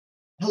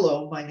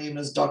Hello, my name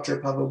is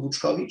Dr. Pawel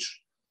Buczkowicz.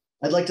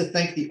 I'd like to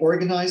thank the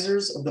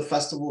organizers of the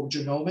Festival of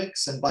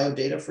Genomics and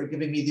Biodata for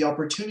giving me the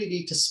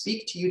opportunity to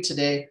speak to you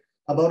today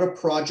about a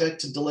project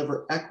to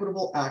deliver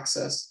equitable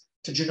access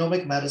to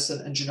genomic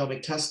medicine and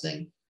genomic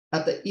testing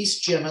at the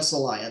East GMS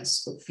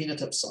Alliance with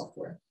PhenoTips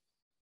software.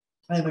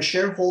 I am a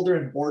shareholder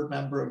and board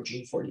member of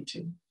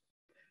Gene42.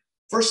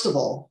 First of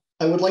all,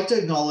 I would like to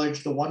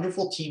acknowledge the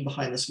wonderful team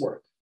behind this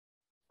work.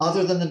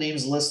 Other than the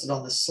names listed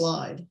on this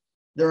slide,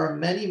 there are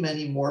many,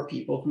 many more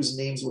people whose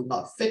names would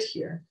not fit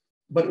here,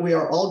 but we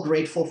are all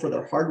grateful for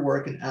their hard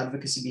work and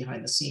advocacy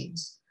behind the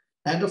scenes.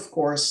 And of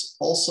course,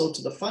 also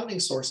to the funding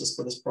sources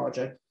for this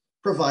project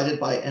provided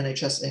by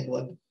NHS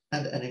England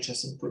and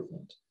NHS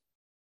Improvement.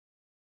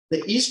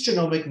 The East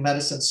Genomic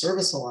Medicine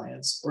Service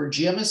Alliance, or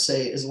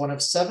GMSA, is one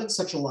of 7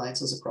 such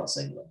alliances across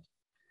England.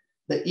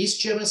 The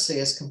East GMSA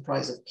is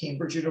comprised of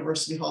Cambridge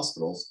University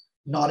Hospitals,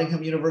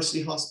 Nottingham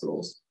University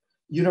Hospitals,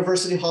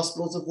 University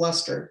Hospitals of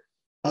Leicester,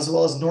 as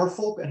well as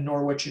Norfolk and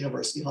Norwich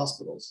University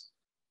Hospitals.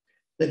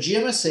 The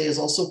GMSA is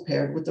also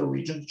paired with the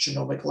region's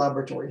Genomic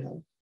Laboratory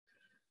Hub,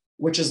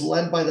 which is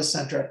led by the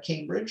Centre at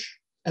Cambridge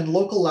and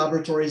local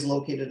laboratories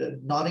located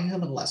at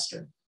Nottingham and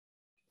Leicester.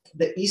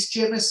 The East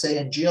GMSA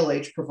and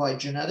GLH provide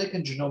genetic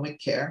and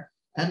genomic care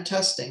and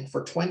testing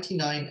for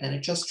 29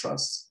 NHS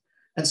trusts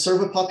and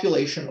serve a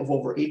population of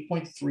over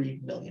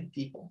 8.3 million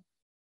people.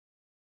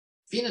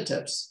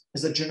 PhenoTips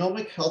is a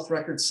genomic health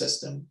record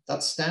system that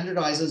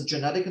standardizes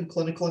genetic and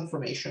clinical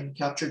information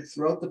captured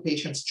throughout the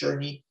patient's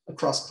journey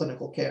across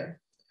clinical care.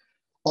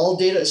 All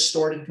data is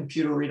stored in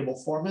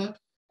computer-readable format,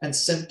 and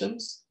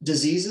symptoms,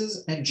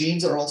 diseases, and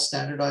genes are all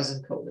standardized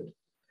and coded.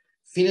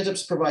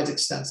 PhenoTips provides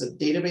extensive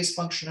database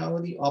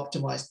functionality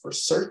optimized for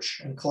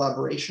search and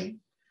collaboration,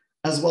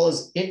 as well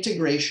as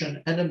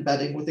integration and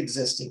embedding with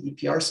existing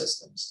EPR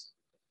systems.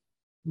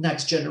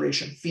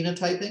 Next-generation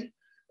phenotyping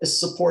is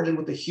supported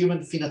with the human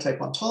phenotype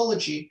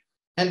ontology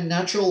and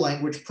natural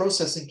language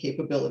processing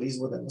capabilities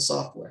within the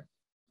software.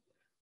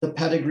 The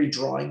pedigree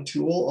drawing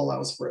tool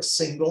allows for a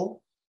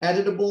single,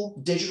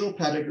 editable digital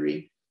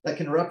pedigree that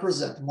can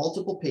represent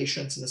multiple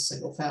patients in a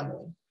single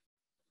family.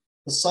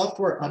 The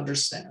software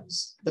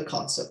understands the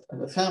concept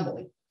of a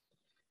family.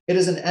 It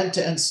is an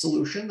end-to-end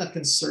solution that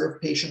can serve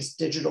patients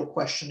digital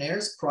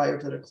questionnaires prior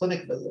to their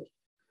clinic visit.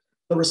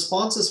 The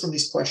responses from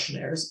these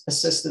questionnaires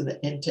assist in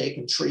the intake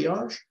and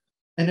triage,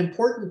 and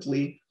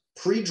importantly,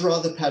 pre-draw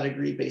the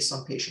pedigree based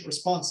on patient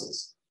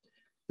responses.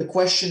 The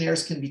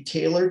questionnaires can be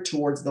tailored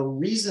towards the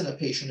reason a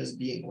patient is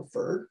being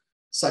referred,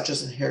 such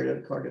as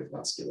inherited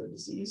cardiovascular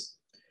disease.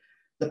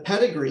 The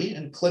pedigree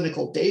and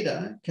clinical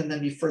data can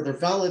then be further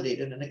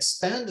validated and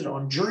expanded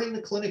on during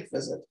the clinic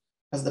visit,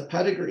 as the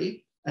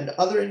pedigree and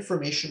other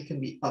information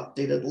can be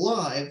updated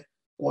live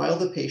while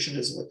the patient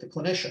is with the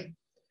clinician.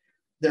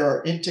 There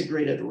are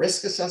integrated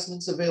risk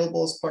assessments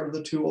available as part of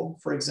the tool,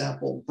 for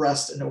example,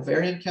 breast and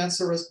ovarian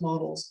cancer risk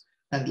models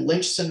and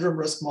Lynch syndrome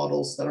risk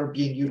models that are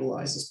being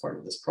utilized as part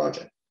of this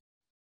project.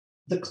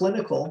 The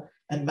clinical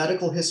and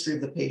medical history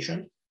of the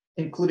patient,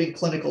 including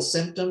clinical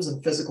symptoms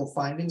and physical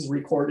findings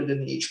recorded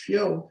in the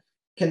HPO,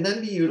 can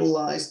then be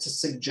utilized to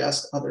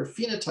suggest other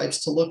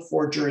phenotypes to look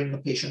for during the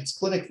patient's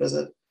clinic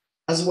visit,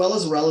 as well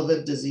as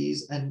relevant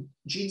disease and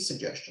gene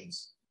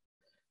suggestions.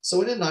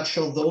 So in a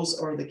nutshell, those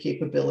are the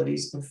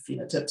capabilities of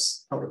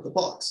PhenoTips out of the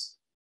box.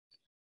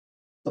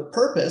 The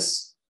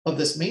purpose of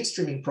this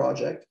mainstreaming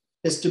project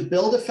is to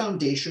build a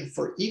foundation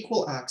for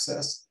equal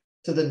access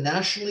to the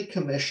nationally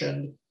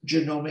commissioned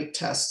genomic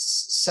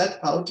tests set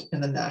out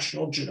in the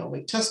National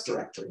Genomic Test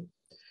Directory.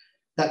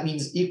 That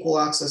means equal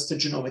access to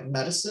genomic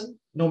medicine,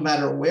 no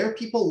matter where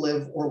people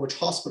live or which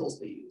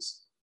hospitals they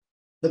use.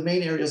 The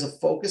main areas of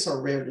focus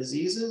are rare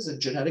diseases and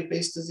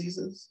genetic-based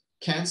diseases,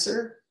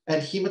 cancer,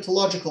 and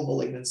hematological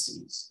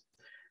malignancies,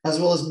 as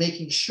well as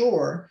making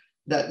sure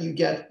that you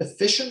get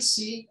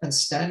efficiency and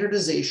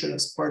standardization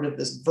as part of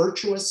this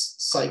virtuous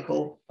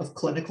cycle of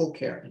clinical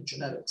care and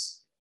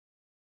genetics.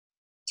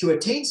 To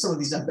attain some of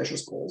these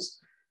ambitious goals,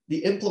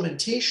 the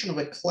implementation of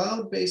a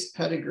cloud-based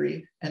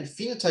pedigree and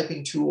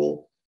phenotyping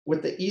tool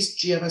with the East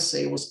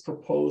GMSA was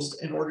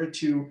proposed in order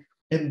to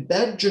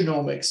embed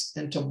genomics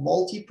into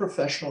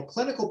multi-professional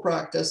clinical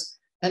practice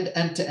and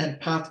end-to-end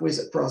pathways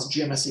across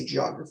GMSA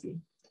geography.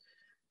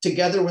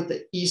 Together with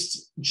the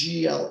East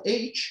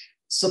GLH,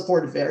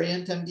 support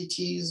variant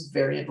MDTs,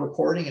 variant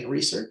reporting and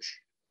research,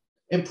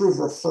 improve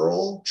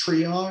referral,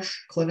 triage,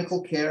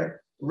 clinical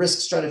care, risk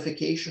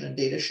stratification, and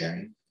data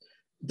sharing,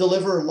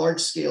 deliver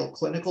large-scale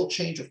clinical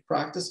change of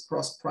practice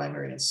across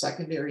primary and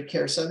secondary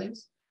care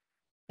settings,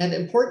 and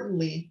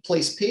importantly,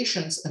 place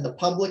patients and the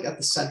public at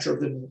the center of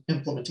the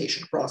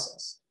implementation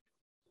process.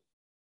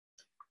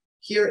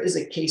 Here is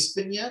a case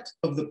vignette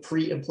of the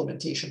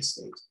pre-implementation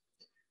state.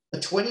 A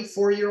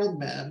 24-year-old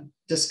man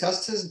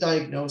discussed his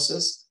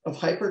diagnosis of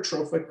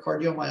hypertrophic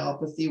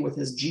cardiomyopathy with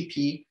his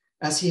GP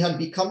as he had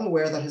become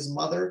aware that his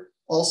mother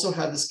also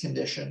had this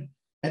condition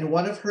and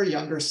one of her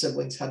younger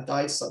siblings had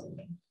died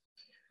suddenly.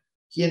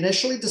 He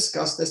initially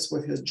discussed this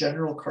with his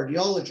general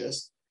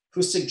cardiologist,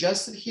 who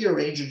suggested he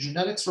arrange a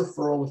genetics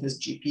referral with his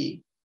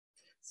GP.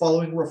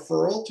 following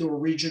referral to a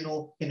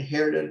regional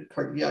inherited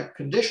cardiac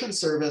condition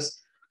service,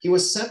 he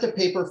was sent a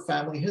paper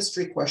family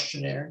history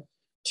questionnaire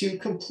to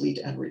complete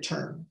and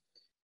return.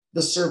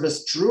 The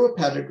service drew a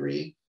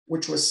pedigree,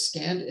 which was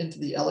scanned into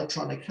the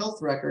electronic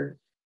health record,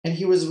 and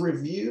he was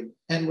reviewed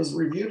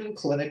in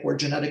clinic where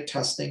genetic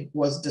testing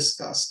was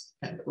discussed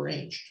and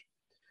arranged.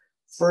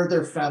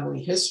 Further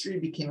family history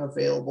became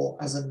available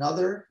as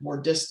another, more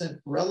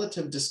distant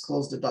relative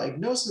disclosed a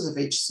diagnosis of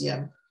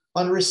HCM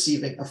on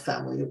receiving a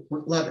family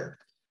letter.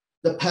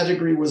 The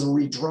pedigree was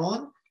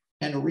redrawn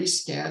and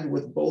rescanned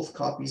with both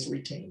copies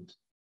retained.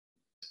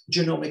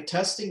 Genomic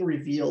testing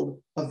revealed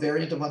a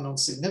variant of unknown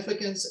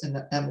significance in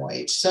the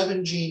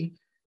MYH7 gene,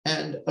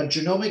 and a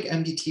genomic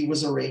MDT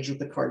was arranged with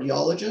the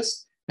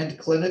cardiologist and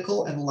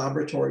clinical and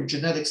laboratory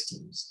genetics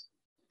teams.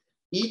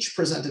 Each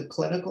presented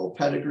clinical,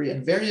 pedigree,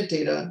 and variant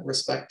data,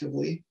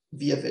 respectively,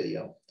 via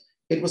video.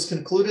 It was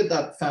concluded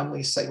that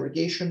family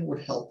segregation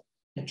would help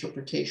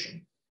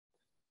interpretation.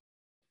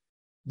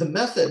 The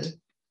method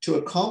to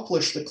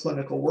accomplish the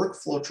clinical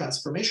workflow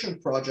transformation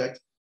project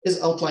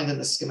is outlined in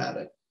the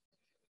schematic.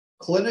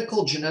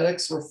 Clinical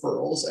genetics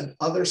referrals and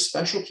other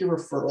specialty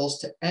referrals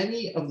to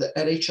any of the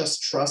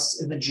NHS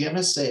trusts in the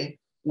GMSA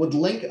would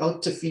link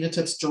out to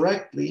PhenoTips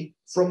directly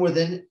from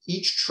within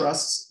each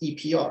trust's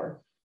EPR,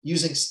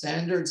 using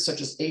standards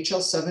such as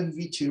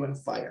HL7v2 and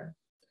FHIR.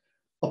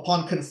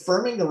 Upon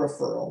confirming the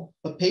referral,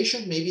 a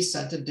patient may be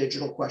sent a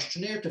digital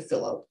questionnaire to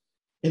fill out.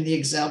 In the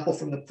example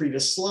from the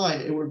previous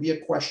slide, it would be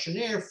a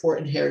questionnaire for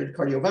inherited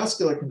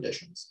cardiovascular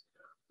conditions.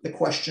 The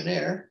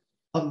questionnaire,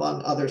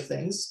 among other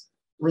things,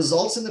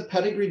 results in the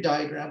pedigree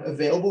diagram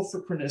available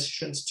for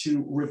clinicians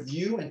to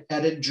review and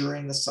edit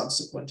during the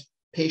subsequent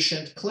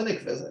patient clinic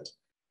visit.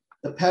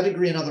 The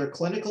pedigree and other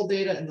clinical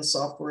data in the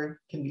software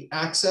can be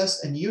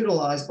accessed and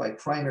utilized by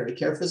primary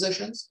care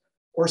physicians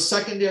or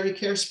secondary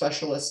care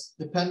specialists,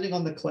 depending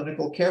on the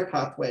clinical care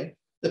pathway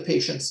the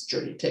patient's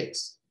journey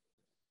takes.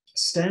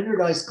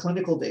 Standardized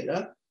clinical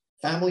data,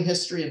 family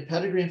history, and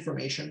pedigree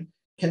information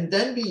can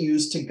then be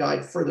used to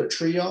guide further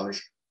triage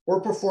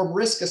or perform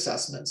risk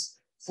assessments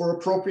for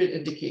appropriate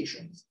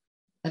indications.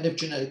 And if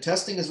genetic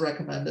testing is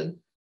recommended,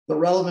 the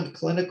relevant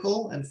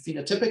clinical and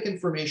phenotypic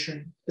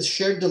information is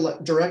shared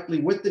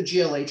directly with the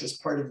GLH as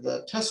part of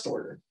the test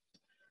order.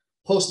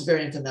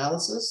 Post-variant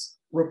analysis,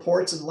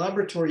 reports, and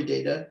laboratory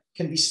data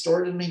can be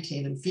stored and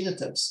maintained in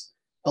PhenoTips,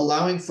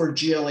 allowing for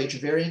GLH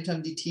variant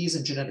MDTs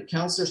and genetic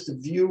counselors to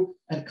view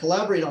and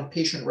collaborate on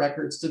patient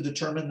records to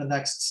determine the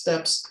next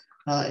steps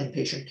in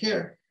patient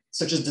care,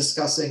 such as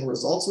discussing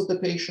results with the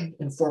patient,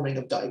 informing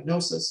of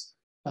diagnosis,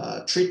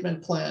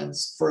 treatment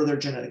plans, further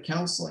genetic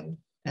counseling,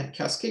 and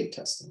cascade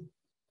testing.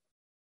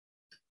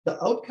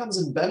 The outcomes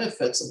and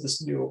benefits of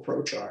this new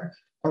approach are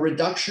a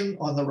reduction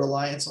on the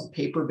reliance on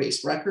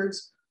paper-based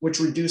records, which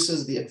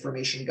reduces the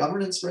information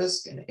governance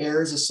risk and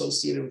errors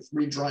associated with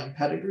redrawing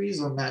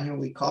pedigrees or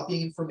manually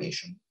copying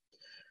information,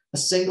 a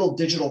single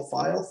digital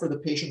file for the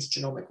patient's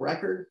genomic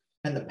record,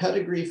 and the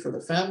pedigree for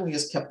the family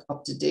is kept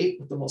up to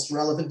date with the most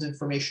relevant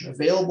information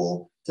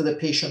available to the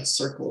patient's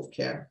circle of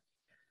care.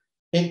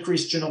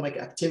 Increased genomic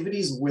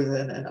activities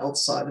within and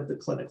outside of the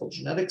clinical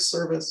genetics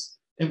service,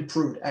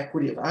 improved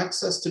equity of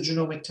access to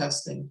genomic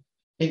testing,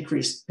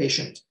 increased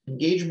patient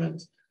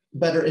engagement,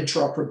 better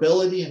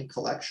interoperability and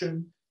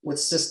collection with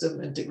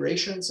system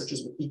integration, such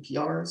as with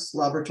EPRs,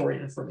 laboratory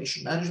and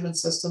information management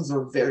systems,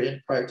 or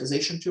variant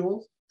prioritization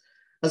tools,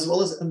 as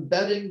well as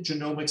embedding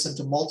genomics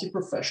into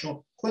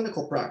multi-professional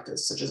clinical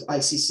practice, such as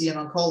ICC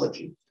and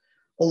oncology,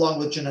 along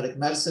with genetic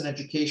medicine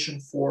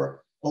education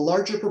for a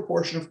larger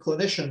proportion of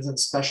clinicians and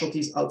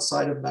specialties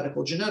outside of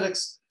medical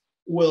genetics,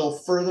 will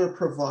further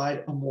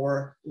provide a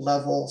more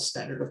level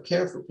standard of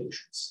care for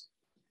patients.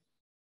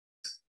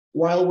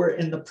 While we're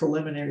in the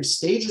preliminary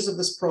stages of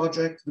this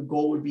project, the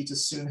goal would be to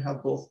soon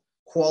have both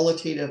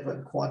qualitative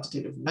and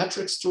quantitative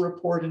metrics to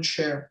report and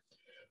share.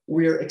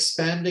 We're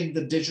expanding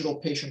the digital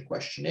patient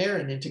questionnaire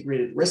and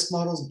integrated risk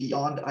models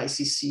beyond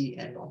ICC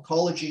and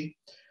oncology.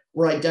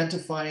 We're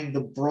identifying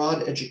the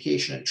broad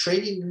education and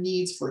training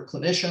needs for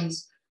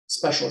clinicians,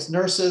 specialist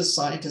nurses,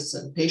 scientists,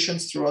 and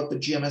patients throughout the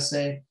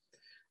GMSA.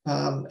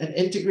 And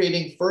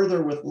integrating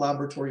further with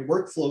laboratory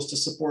workflows to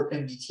support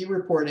MDT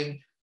reporting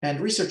and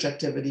research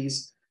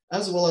activities,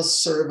 as well as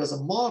serve as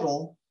a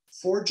model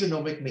for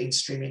genomic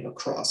mainstreaming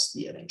across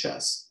the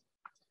NHS.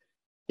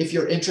 If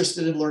you're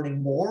interested in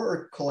learning more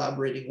or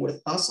collaborating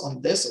with us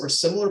on this or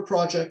similar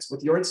projects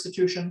with your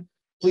institution,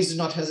 please do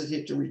not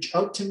hesitate to reach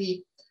out to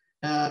me.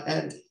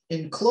 And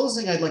in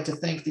closing, I'd like to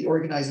thank the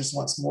organizers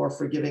once more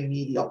for giving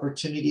me the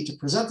opportunity to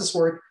present this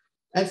work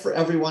and for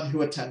everyone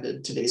who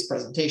attended today's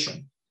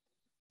presentation.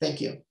 Thank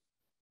you.